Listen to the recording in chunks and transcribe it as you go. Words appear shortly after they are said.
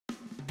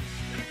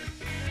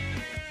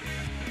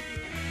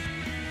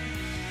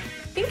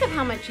Think of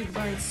how much you've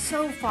learned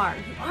so far.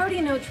 You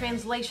already know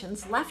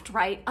translations, left,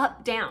 right,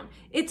 up, down.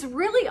 It's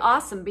really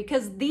awesome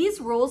because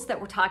these rules that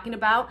we're talking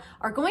about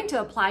are going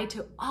to apply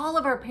to all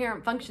of our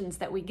parent functions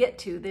that we get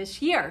to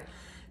this year.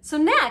 So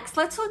next,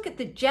 let's look at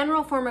the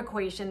general form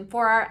equation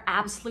for our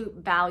absolute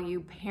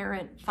value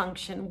parent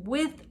function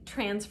with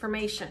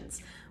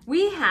transformations.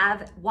 We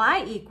have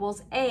y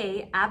equals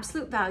a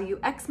absolute value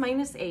x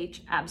minus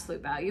h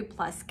absolute value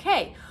plus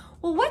k.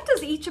 Well, what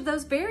does each of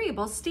those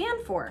variables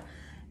stand for?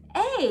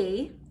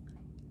 A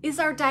is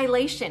our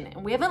dilation,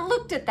 and we haven't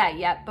looked at that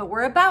yet, but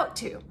we're about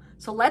to.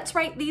 So let's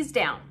write these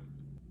down.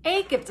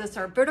 A gives us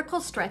our vertical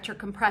stretch or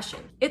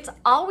compression. It's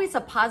always a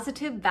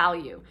positive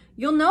value.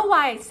 You'll know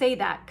why I say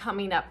that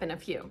coming up in a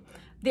few.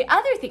 The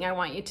other thing I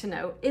want you to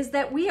know is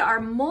that we are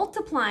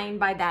multiplying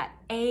by that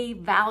A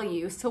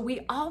value, so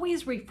we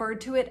always refer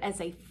to it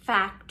as a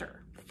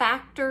factor.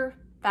 Factor,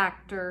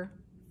 factor,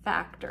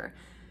 factor.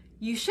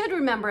 You should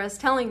remember us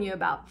telling you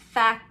about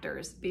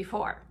factors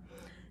before.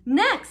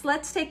 Next,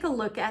 let's take a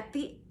look at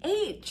the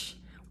H.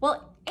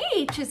 Well,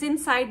 H is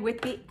inside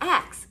with the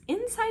X.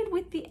 Inside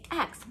with the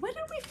X. What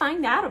did we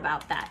find out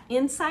about that?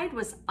 Inside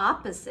was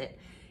opposite.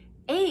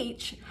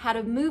 H had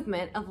a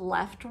movement of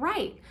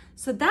left-right.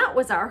 So that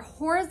was our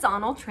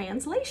horizontal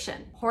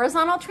translation.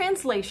 Horizontal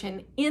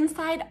translation,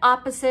 inside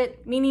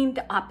opposite, meaning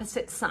the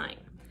opposite sign.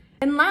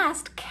 And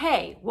last,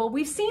 K. Well,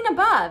 we've seen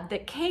above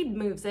that K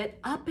moves it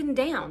up and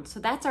down. So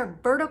that's our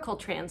vertical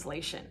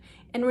translation.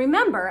 And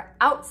remember,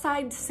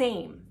 outside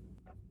same.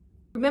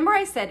 Remember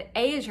I said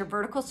A is your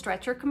vertical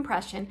stretch or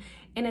compression,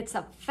 and it's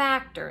a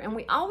factor, and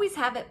we always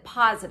have it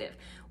positive.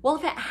 Well,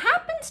 if it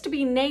happens to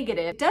be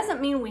negative, it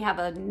doesn't mean we have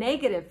a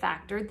negative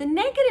factor. The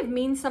negative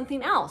means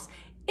something else.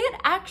 It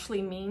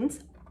actually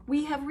means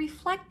we have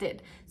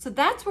reflected. So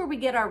that's where we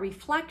get our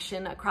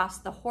reflection across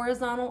the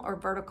horizontal or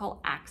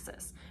vertical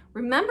axis.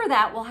 Remember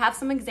that. We'll have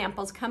some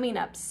examples coming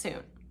up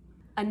soon.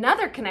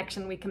 Another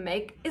connection we can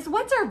make is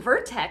what's our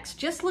vertex,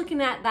 just looking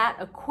at that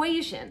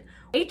equation.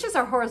 H is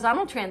our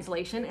horizontal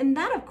translation, and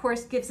that of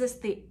course gives us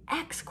the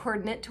x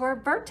coordinate to our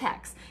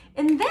vertex.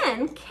 And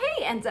then K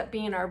ends up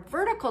being our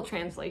vertical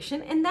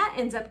translation, and that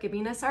ends up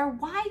giving us our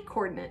y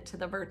coordinate to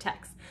the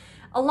vertex.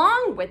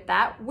 Along with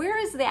that, where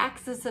is the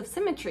axis of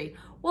symmetry?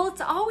 Well,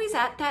 it's always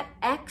at that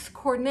x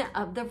coordinate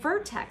of the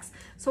vertex.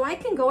 So I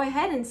can go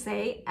ahead and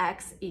say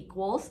x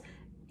equals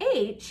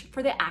h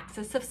for the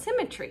axis of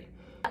symmetry.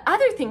 The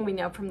other thing we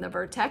know from the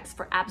vertex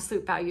for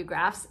absolute value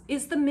graphs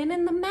is the min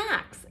and the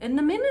max. And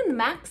the min and the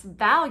max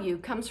value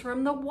comes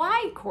from the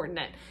y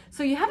coordinate.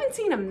 So you haven't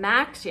seen a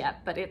max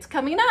yet, but it's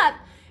coming up.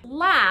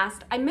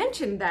 Last, I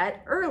mentioned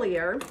that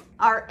earlier,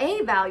 our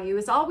a value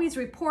is always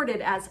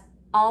reported as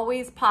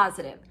always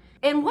positive.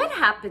 And what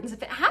happens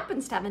if it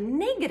happens to have a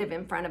negative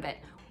in front of it?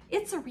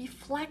 It's a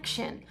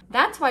reflection.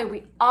 That's why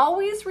we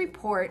always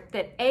report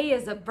that A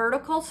is a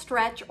vertical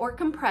stretch or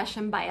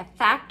compression by a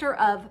factor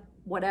of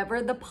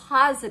whatever the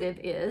positive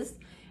is.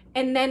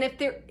 And then if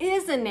there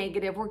is a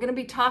negative, we're going to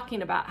be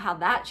talking about how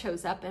that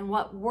shows up and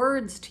what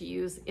words to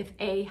use if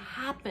A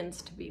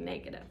happens to be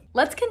negative.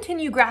 Let's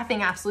continue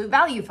graphing absolute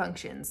value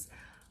functions.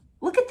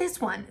 Look at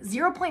this one,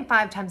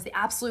 0.5 times the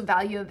absolute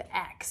value of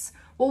x.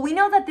 Well, we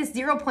know that this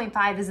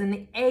 0.5 is in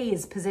the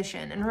A's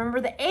position. And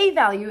remember, the A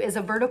value is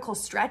a vertical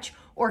stretch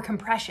or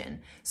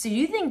compression. So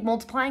you think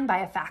multiplying by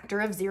a factor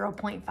of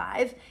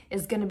 0.5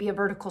 is going to be a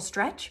vertical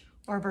stretch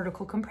or a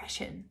vertical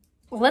compression?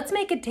 Well, let's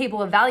make a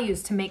table of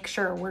values to make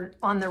sure we're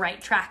on the right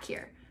track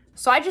here.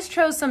 So I just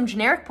chose some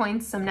generic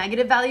points, some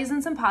negative values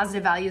and some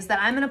positive values that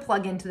I'm going to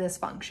plug into this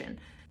function.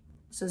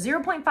 So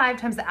 0.5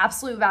 times the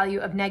absolute value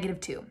of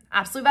 -2.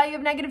 Absolute value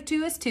of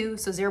 -2 is 2,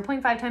 so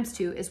 0.5 times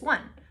 2 is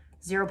 1.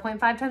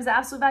 0.5 times the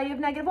absolute value of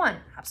 -1.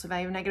 Absolute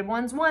value of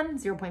 -1 is 1.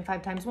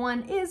 0.5 times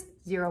 1 is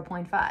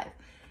 0.5.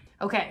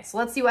 Okay, so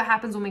let's see what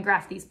happens when we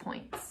graph these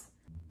points.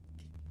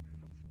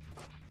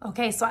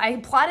 Okay, so I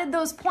plotted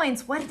those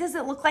points. What does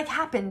it look like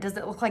happened? Does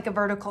it look like a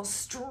vertical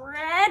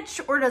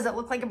stretch or does it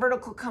look like a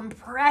vertical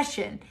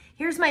compression?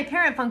 Here's my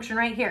parent function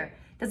right here.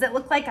 Does it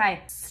look like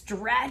I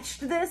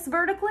stretched this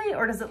vertically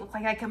or does it look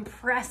like I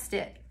compressed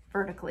it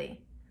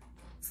vertically?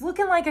 It's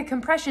looking like a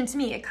compression to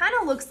me. It kind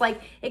of looks like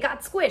it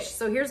got squished.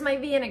 So here's my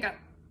V and it got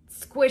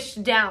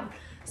squished down.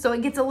 So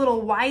it gets a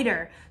little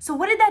wider. So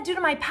what did that do to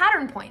my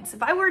pattern points?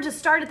 If I were to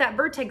start at that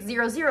vertex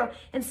 0, 0,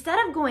 instead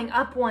of going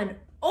up 1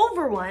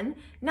 over 1,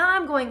 now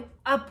I'm going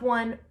up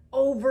 1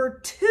 over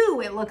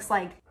 2, it looks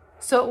like.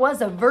 So it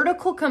was a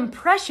vertical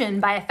compression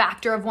by a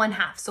factor of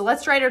 1/2. So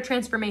let's write our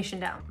transformation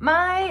down.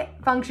 My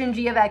function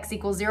g of x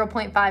equals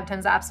 0.5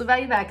 times the absolute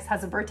value of x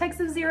has a vertex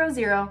of 0,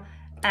 0,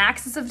 an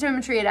axis of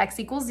symmetry at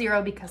x equals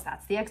 0 because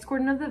that's the x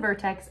coordinate of the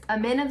vertex, a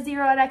min of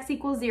 0 at x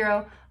equals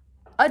 0,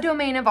 a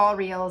domain of all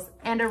reals,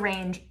 and a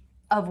range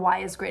of y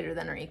is greater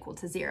than or equal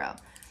to 0.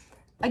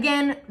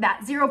 Again,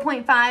 that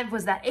 0.5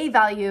 was that a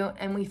value,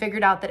 and we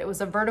figured out that it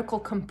was a vertical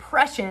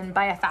compression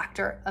by a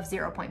factor of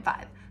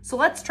 0.5. So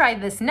let's try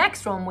this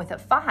next one with a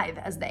 5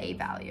 as the a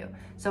value.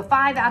 So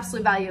 5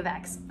 absolute value of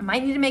x. I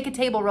might need to make a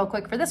table real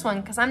quick for this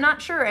one because I'm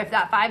not sure if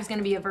that 5 is going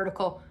to be a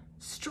vertical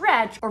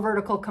stretch or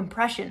vertical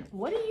compression?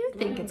 What do you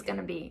think it's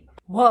gonna be?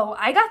 Whoa,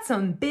 I got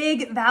some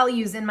big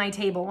values in my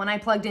table when I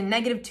plugged in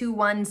 -2,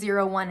 1,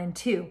 0, 1, and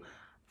 2.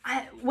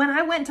 When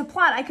I went to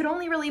plot, I could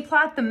only really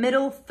plot the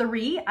middle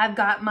 3. I've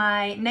got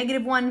my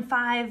 -1,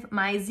 5,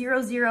 my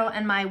 0, 0,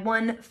 and my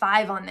 1,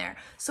 5 on there.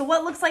 So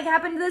what looks like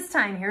happened this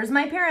time? Here's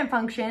my parent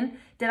function.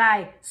 Did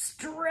I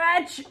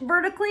stretch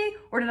vertically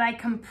or did I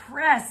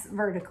compress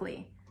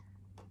vertically?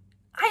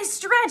 I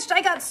stretched.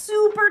 I got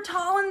super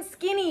tall and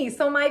skinny.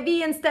 So my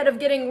V, instead of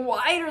getting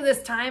wider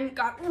this time,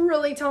 got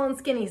really tall and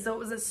skinny. So it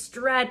was a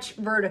stretch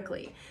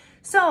vertically.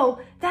 So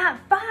that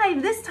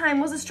 5 this time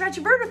was a stretch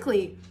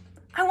vertically.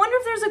 I wonder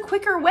if there's a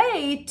quicker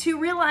way to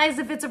realize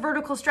if it's a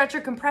vertical stretch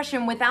or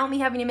compression without me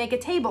having to make a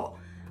table.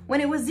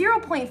 When it was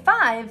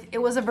 0.5, it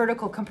was a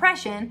vertical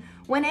compression.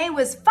 When A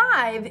was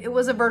 5, it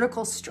was a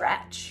vertical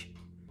stretch.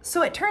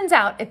 So it turns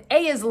out if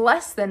A is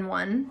less than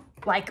 1,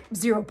 like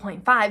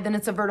 0.5, then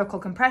it's a vertical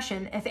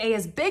compression. If A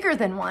is bigger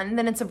than 1,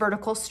 then it's a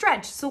vertical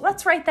stretch. So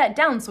let's write that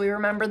down so we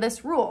remember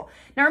this rule.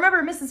 Now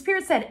remember, Mrs.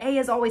 Peart said A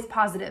is always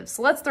positive.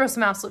 So let's throw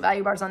some absolute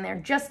value bars on there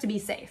just to be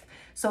safe.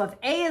 So if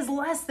A is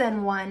less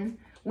than 1,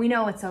 we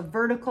know it's a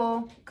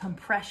vertical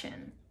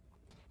compression.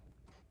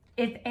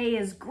 If A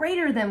is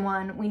greater than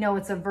 1, we know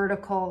it's a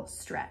vertical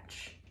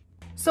stretch.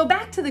 So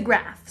back to the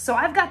graph. So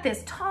I've got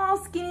this tall,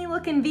 skinny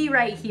looking V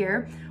right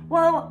here.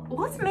 Well,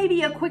 what's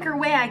maybe a quicker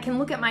way I can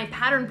look at my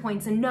pattern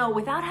points and know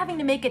without having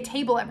to make a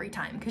table every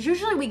time? Because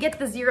usually we get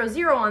the 0,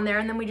 0 on there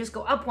and then we just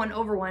go up 1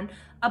 over 1,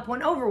 up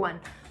 1 over 1.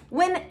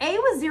 When A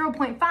was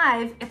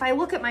 0.5, if I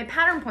look at my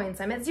pattern points,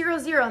 I'm at 0,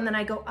 0, and then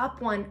I go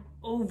up 1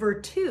 over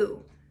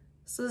 2.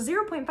 So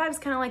 0.5 is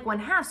kind of like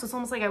 1/2, so it's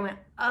almost like I went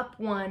up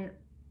 1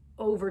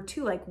 over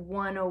 2, like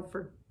 1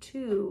 over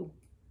 2,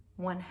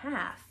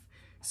 1/2.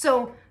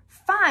 So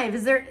 5,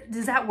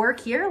 does that work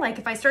here? Like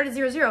if I start at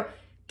 0, 0,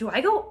 do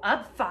I go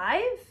up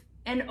 5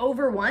 and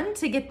over 1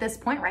 to get this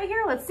point right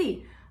here? Let's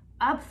see,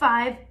 up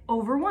 5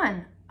 over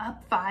 1,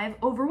 up 5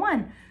 over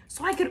 1.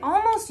 So I could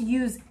almost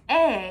use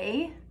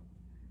A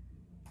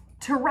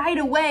to right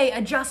away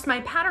adjust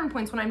my pattern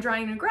points when I'm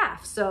drawing a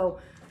graph. So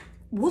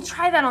we'll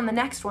try that on the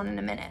next one in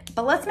a minute,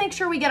 but let's make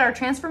sure we get our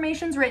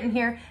transformations written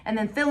here and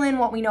then fill in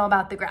what we know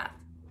about the graph.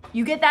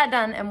 You get that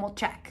done and we'll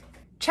check.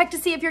 Check to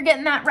see if you're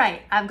getting that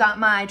right. I've got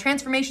my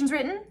transformations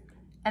written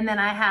and then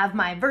I have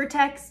my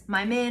vertex,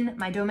 my min,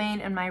 my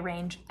domain, and my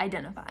range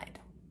identified.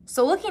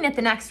 So looking at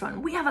the next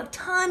one, we have a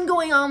ton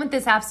going on with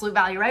this absolute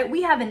value, right?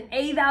 We have an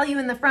A value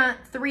in the front,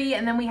 3,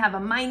 and then we have a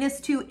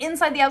 -2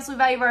 inside the absolute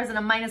value bars and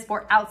a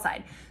 -4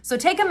 outside. So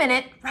take a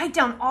minute, write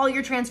down all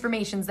your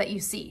transformations that you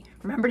see.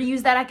 Remember to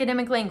use that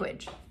academic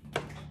language.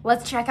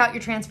 Let's check out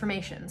your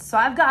transformations. So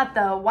I've got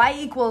the y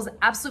equals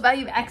absolute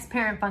value of x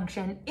parent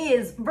function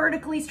is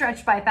vertically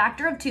stretched by a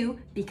factor of 2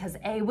 because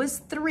A was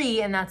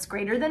 3 and that's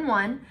greater than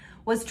 1.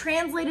 Was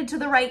translated to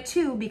the right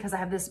 2 because I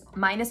have this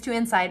 -2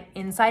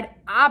 inside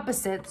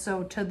opposite,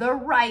 so to the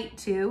right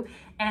 2,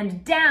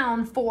 and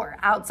down 4,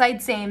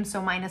 outside same, so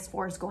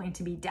 -4 is going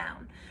to be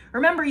down.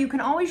 Remember, you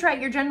can always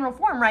write your general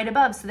form right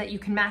above so that you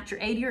can match your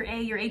A to your A,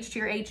 your H to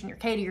your H, and your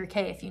K to your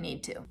K if you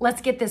need to.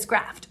 Let's get this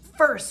graphed.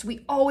 First,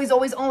 we always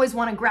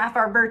want to graph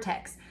our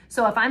vertex.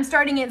 So if I'm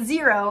starting at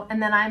 0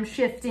 and then I'm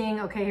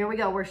shifting, okay, here we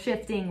go, we're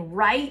shifting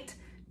right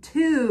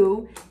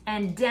 2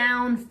 and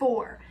down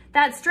 4.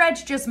 That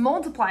stretch just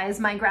multiplies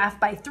my graph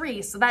by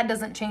 3, so that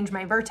doesn't change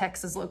my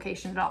vertex's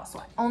location at all. So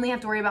I only have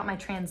to worry about my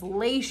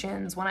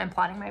translations when I'm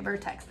plotting my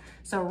vertex.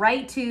 So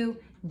right 2,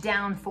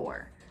 down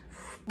 4.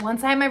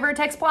 Once I have my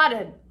vertex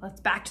plotted,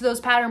 let's back to those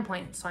pattern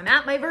points. So I'm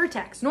at my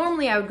vertex.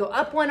 Normally I would go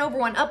up 1 over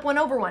 1, up 1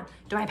 over 1.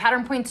 Do my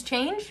pattern points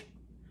change?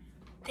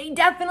 They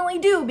definitely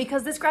do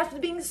because this graph is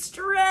being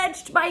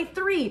stretched by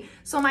 3.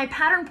 So my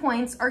pattern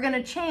points are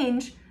gonna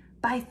change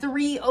by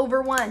 3 over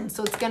 1.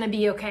 So it's gonna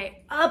be,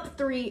 okay, up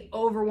 3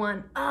 over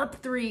 1, up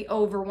 3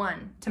 over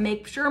 1 to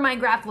make sure my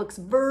graph looks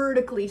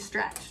vertically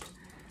stretched.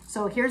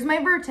 So here's my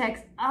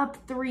vertex, up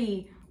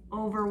 3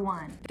 over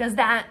 1. Does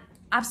that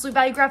absolute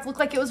value graph look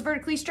like it was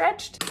vertically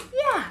stretched?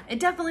 Yeah, it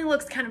definitely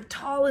looks kind of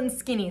tall and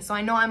skinny, so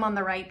I know I'm on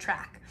the right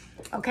track.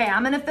 Okay,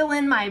 I'm gonna fill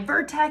in my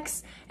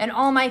vertex and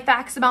all my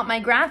facts about my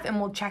graph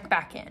and we'll check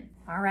back in.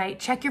 All right,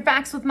 check your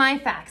facts with my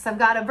facts. I've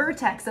got a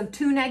vertex of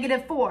 2,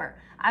 -4.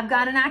 I've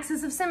got an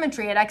axis of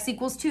symmetry at x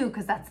equals 2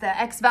 because that's the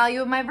x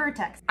value of my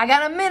vertex. I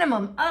got a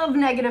minimum of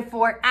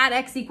 -4 at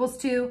x equals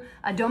 2,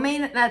 a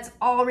domain that's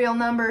all real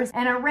numbers,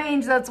 and a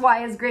range that's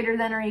y is greater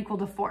than or equal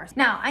to 4.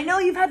 Now, I know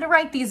you've had to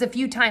write these a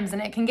few times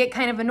and it can get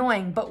kind of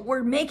annoying, but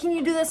we're making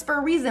you do this for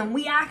a reason.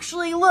 We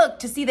actually look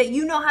to see that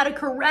you know how to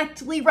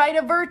correctly write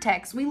a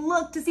vertex. We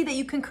look to see that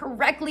you can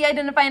correctly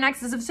identify an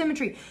axis of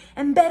symmetry.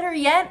 And better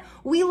yet,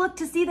 we look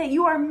to see that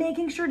you are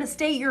making sure to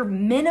state your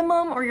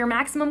minimum or your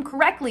maximum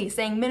correctly,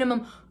 saying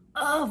minimum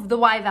of the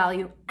y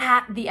value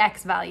at the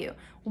x value.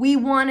 We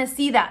want to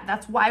see that.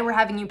 That's why we're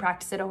having you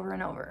practice it over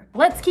and over.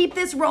 Let's keep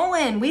this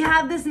rolling. We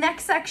have this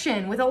next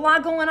section with a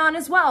lot going on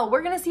as well.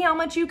 We're going to see how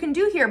much you can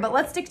do here, but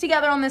let's stick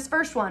together on this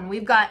first one.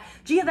 We've got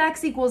g of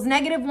x equals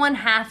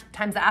 -1/2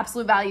 times the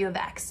absolute value of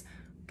x.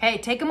 Okay,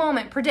 take a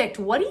moment, predict.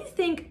 What do you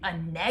think a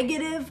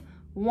negative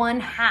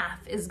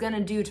 1/2 is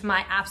gonna do to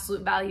my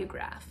absolute value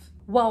graph?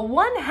 Well,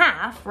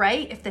 1/2,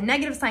 right, if the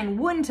negative sign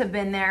wouldn't have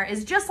been there,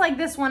 is just like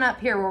this one up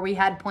here where we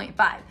had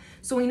 0.5.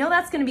 So we know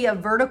that's gonna be a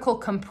vertical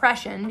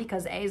compression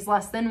because a is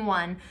less than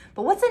 1.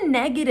 But what's a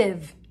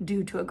negative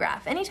do to a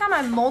graph? Anytime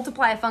I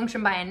multiply a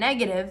function by a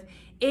negative,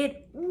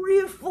 it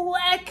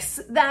reflects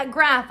that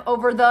graph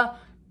over the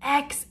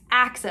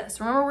x-axis.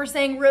 Remember, we're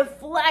saying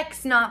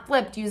reflects, not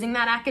flipped, using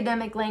that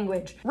academic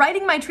language.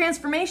 Writing my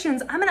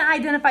transformations, I'm gonna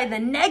identify the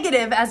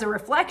negative as a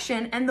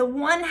reflection and the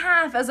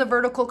 1/2 as a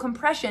vertical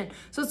compression.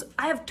 So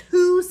I have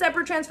two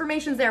separate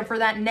transformations there for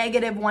that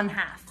negative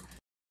 1/2.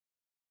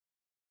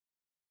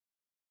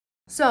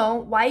 So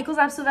y equals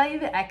absolute value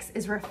of x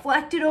is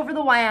reflected over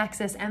the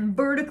y-axis and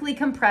vertically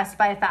compressed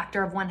by a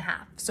factor of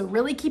 1/2. So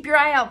really keep your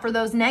eye out for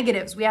those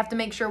negatives. We have to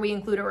make sure we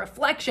include a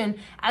reflection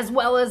as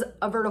well as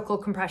a vertical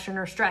compression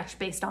or stretch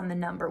based on the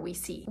number we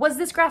see. Was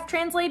this graph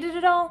translated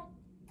at all?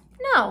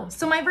 No.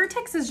 So my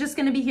vertex is just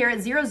gonna be here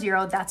at 0,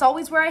 0. That's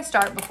always where I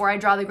start before I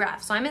draw the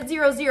graph. So I'm at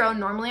 0, 0.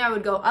 Normally I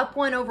would go up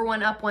 1 over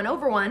 1, up 1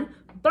 over 1,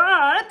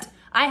 but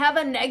I have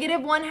a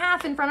negative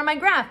 1/2 in front of my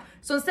graph.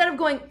 So instead of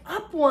going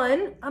up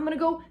 1, I'm gonna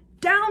go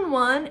down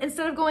 1.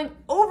 Instead of going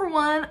over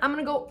 1, I'm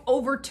gonna go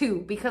over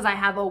 2 because I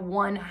have a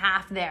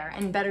 1/2 there,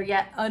 and better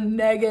yet, a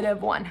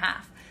negative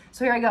 1/2.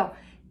 So here I go,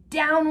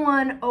 down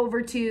 1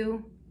 over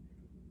 2,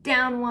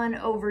 down 1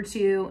 over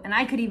 2, and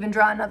I could even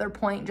draw another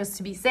point just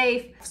to be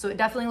safe. So it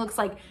definitely looks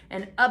like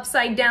an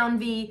upside down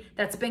V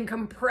that's been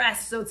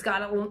compressed, so it's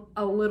got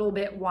a little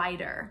bit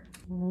wider.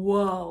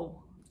 Whoa.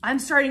 I'm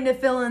starting to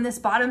fill in this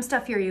bottom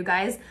stuff here, you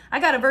guys.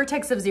 I got a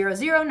vertex of 0,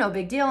 0, no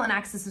big deal, an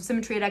axis of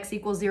symmetry at x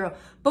equals 0.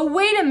 But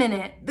wait a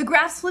minute, the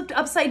graph's flipped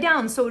upside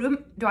down. So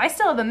do I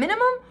still have a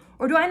minimum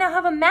or do I now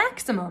have a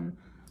maximum?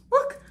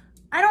 Look,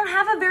 I don't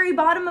have a very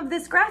bottom of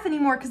this graph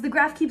anymore because the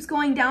graph keeps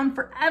going down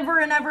forever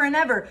and ever and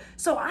ever.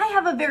 So I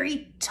have a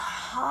very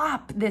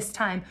top this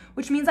time,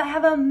 which means I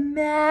have a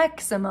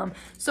maximum.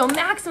 So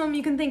maximum,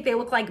 you can think they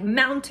look like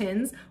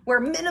mountains, where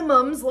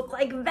minimums look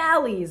like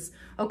valleys,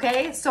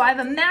 okay? So I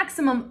have a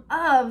maximum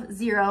of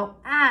 0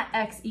 at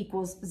x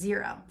equals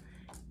 0.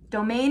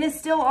 Domain is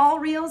still all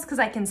reals because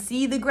I can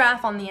see the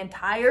graph on the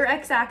entire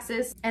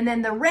x-axis. And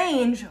then the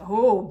range,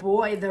 oh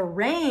boy, the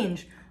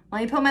range.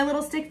 Let me put my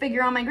little stick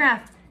figure on my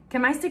graph.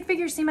 Can my stick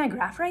figure see my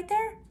graph right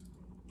there?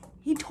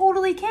 He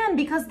totally can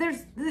because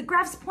the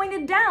graph's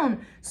pointed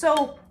down.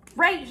 So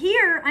right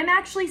here, I'm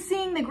actually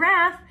seeing the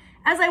graph.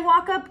 As I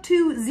walk up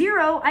to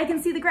 0, I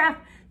can see the graph.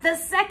 The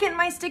second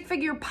my stick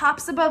figure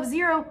pops above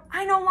 0,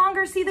 I no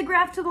longer see the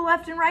graph to the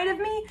left and right of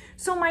me.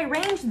 So my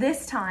range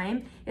this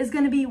time is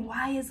gonna be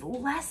y is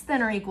less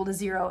than or equal to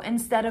 0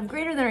 instead of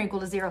greater than or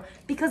equal to 0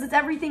 because it's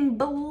everything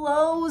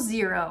below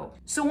 0.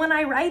 So when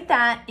I write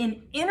that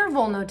in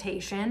interval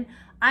notation,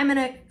 I'm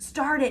gonna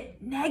start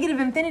at negative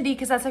infinity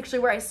because that's actually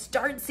where I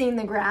start seeing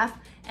the graph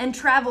and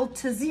travel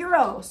to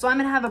 0. So I'm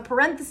gonna have a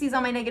parentheses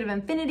on my negative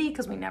infinity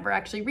because we never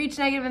actually reach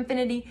negative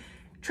infinity.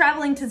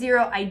 Traveling to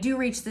 0, I do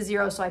reach the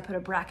 0, so I put a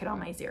bracket on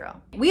my 0.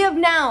 We have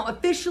now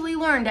officially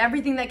learned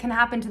everything that can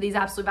happen to these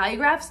absolute value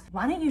graphs.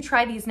 Why don't you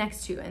try these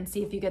next two and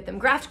see if you get them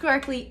graphed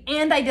correctly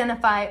and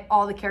identify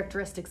all the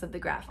characteristics of the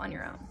graph on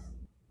your own.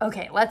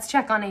 Okay, let's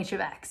check on h of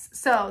x.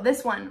 So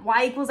this one,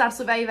 y equals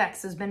absolute value of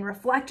x, has been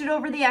reflected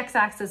over the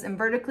x-axis and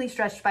vertically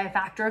stretched by a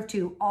factor of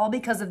 2, all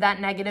because of that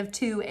negative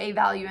 2 a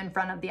value in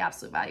front of the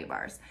absolute value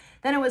bars.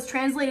 Then it was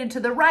translated to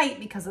the right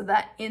because of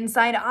that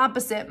inside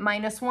opposite,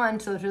 -1,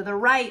 so to the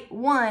right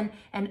 1,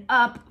 and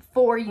up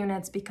 4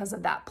 units because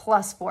of that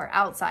 +4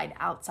 outside,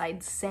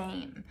 outside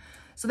same.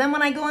 So then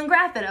when I go and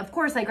graph it, of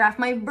course I graph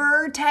my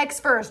vertex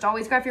first.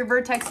 Always graph your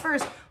vertex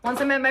first.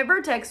 Once I'm at my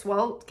vertex,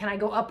 well, can I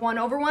go up 1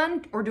 over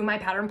 1 or do my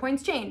pattern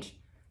points change?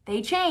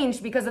 They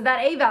changed because of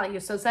that a value.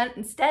 So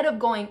instead of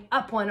going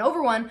up 1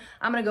 over 1,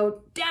 I'm gonna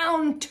go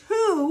down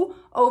 2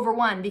 over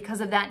 1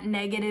 because of that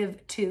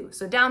 -2.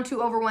 So down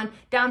 2 over 1,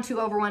 down 2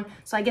 over 1.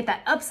 So I get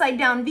that upside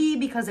down V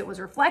because it was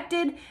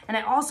reflected, and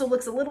it also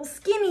looks a little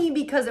skinny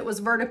because it was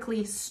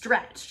vertically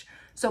stretched.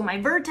 So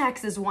my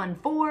vertex is 1,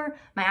 4.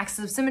 My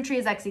axis of symmetry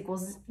is x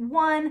equals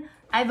 1.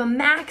 I have a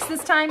max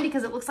this time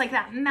because it looks like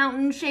that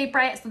mountain shape,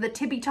 right? So the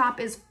tippy top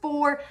is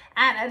 4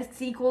 at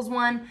x equals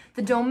 1.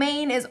 The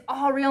domain is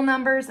all real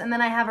numbers. And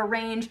then I have a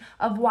range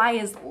of y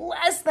is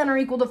less than or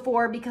equal to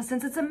 4 because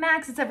since it's a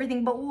max, it's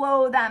everything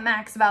below that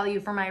max value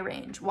for my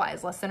range. Y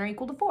is less than or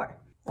equal to 4.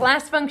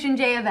 Last function,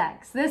 j of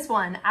x. This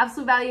one,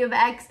 absolute value of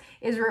x,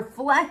 is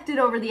reflected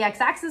over the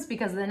x-axis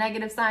because of the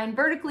negative sign,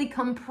 vertically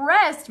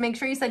compressed. Make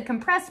sure you said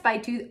compressed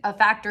by a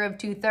factor of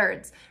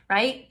 2/3,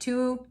 right?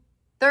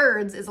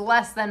 2/3 is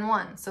less than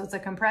 1, so it's a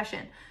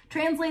compression.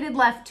 Translated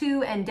left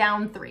 2 and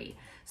down 3.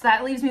 So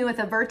that leaves me with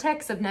a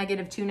vertex of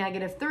 -2,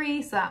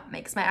 -3. So that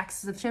makes my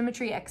axis of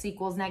symmetry x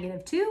equals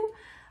 -2.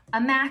 a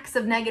max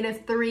of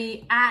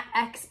 -3 at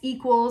x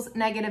equals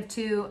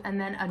 -2, and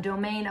then a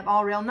domain of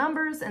all real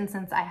numbers. And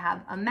since I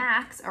have a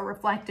max, a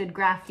reflected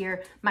graph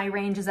here, my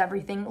range is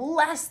everything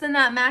less than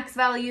that max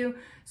value,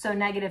 so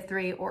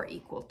 -3 or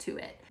equal to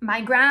it. My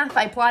graph,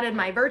 I plotted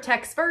my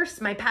vertex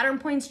first. My pattern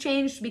points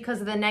changed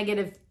because of the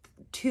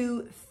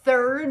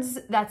 -2/3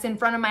 that's in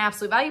front of my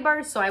absolute value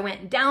bars. So I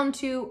went down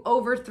 2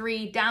 over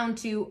 3, down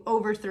 2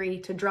 over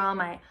 3 to draw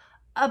my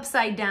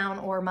upside down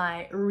or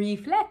my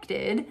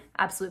reflected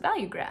absolute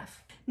value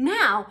graph.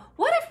 Now,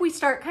 what if we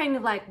start kind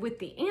of like with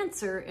the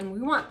answer and we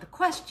want the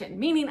question,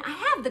 meaning I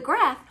have the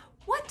graph,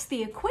 what's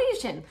the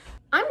equation?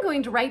 I'm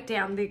going to write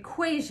down the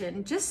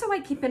equation just so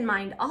I keep in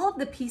mind all of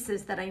the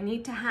pieces that I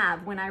need to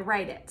have when I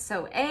write it.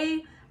 So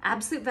A,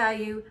 absolute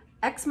value,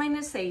 x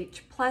minus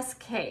h plus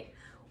k.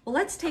 Well,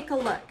 let's take a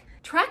look.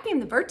 Tracking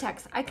the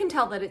vertex, I can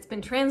tell that it's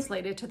been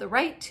translated to the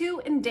right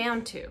 2 and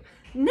down 2.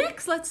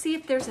 Next, let's see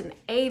if there's an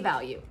A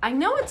value. I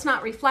know it's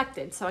not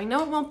reflected, so I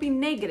know it won't be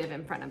negative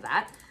in front of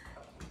that.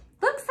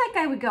 Looks like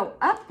I would go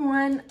up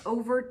 1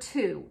 over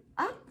 2,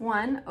 up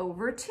 1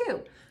 over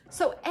 2.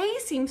 So A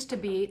seems to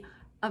be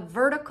a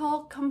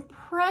vertical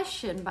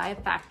compression by a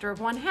factor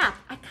of 1/2.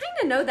 I kind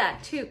of know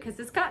that too because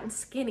it's gotten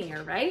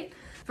skinnier, right?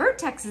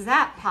 Vertex is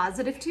at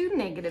 +2,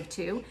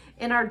 -2,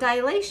 and our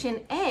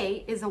dilation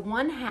A is a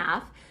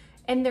 1/2,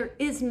 and there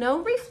is no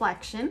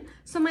reflection,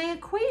 so my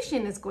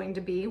equation is going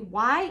to be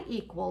y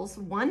equals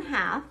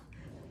 1/2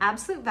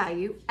 absolute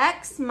value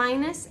x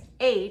minus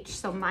h,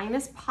 so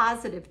minus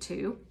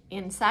 +2,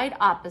 inside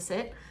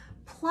opposite,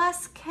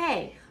 plus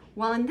k.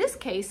 Well, in this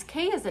case,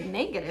 k is a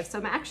negative, so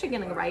I'm actually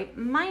going to write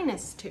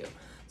 -2.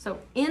 So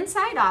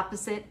inside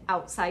opposite,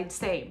 outside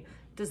same.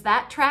 Does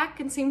that track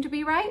and seem to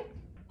be right?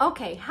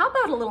 Okay, how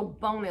about a little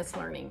bonus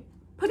learning?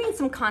 Putting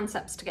some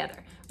concepts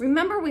together.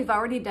 Remember, we've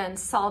already done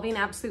solving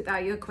absolute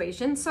value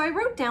equations, so I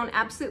wrote down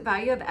absolute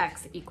value of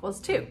x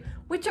equals 2,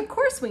 which of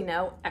course we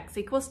know x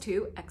equals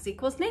 2, x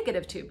equals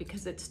 -2,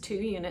 because it's 2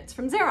 units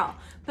from 0.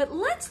 But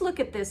let's look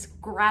at this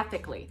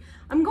graphically.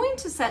 I'm going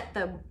to set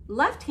the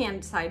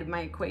left-hand side of my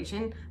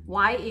equation,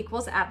 y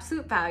equals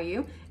absolute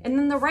value, and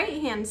then the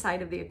right-hand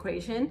side of the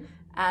equation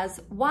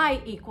as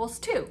y equals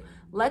 2.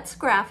 Let's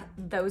graph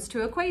those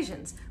two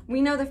equations.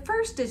 We know the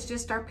first is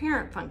just our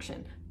parent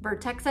function,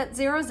 vertex at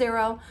 0,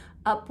 0,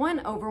 up 1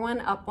 over 1,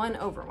 up 1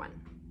 over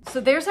 1. So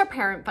there's our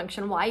parent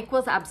function, y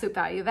equals absolute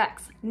value of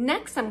x.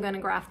 Next, I'm going to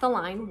graph the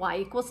line y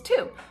equals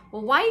 2.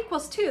 Well, y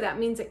equals 2, that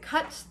means it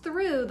cuts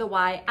through the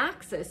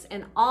y-axis,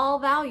 and all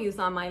values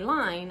on my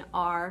line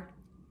are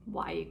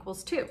y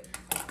equals 2.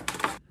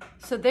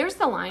 So there's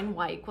the line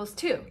y equals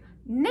 2.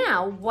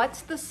 Now,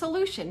 what's the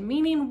solution?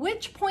 Meaning,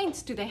 which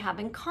points do they have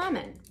in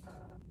common?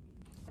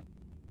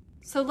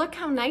 So look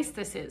how nice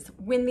this is.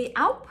 When the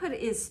output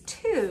is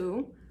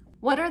 2,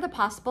 what are the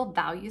possible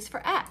values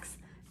for x?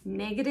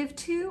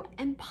 -2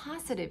 and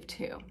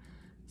 +2.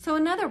 So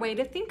another way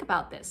to think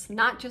about this,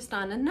 not just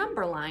on a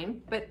number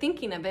line, but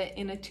thinking of it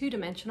in a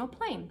 2-dimensional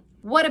plane.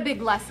 What a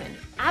big lesson.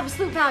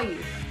 Absolute value,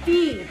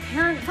 the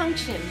parent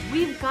function.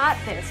 We've got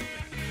this.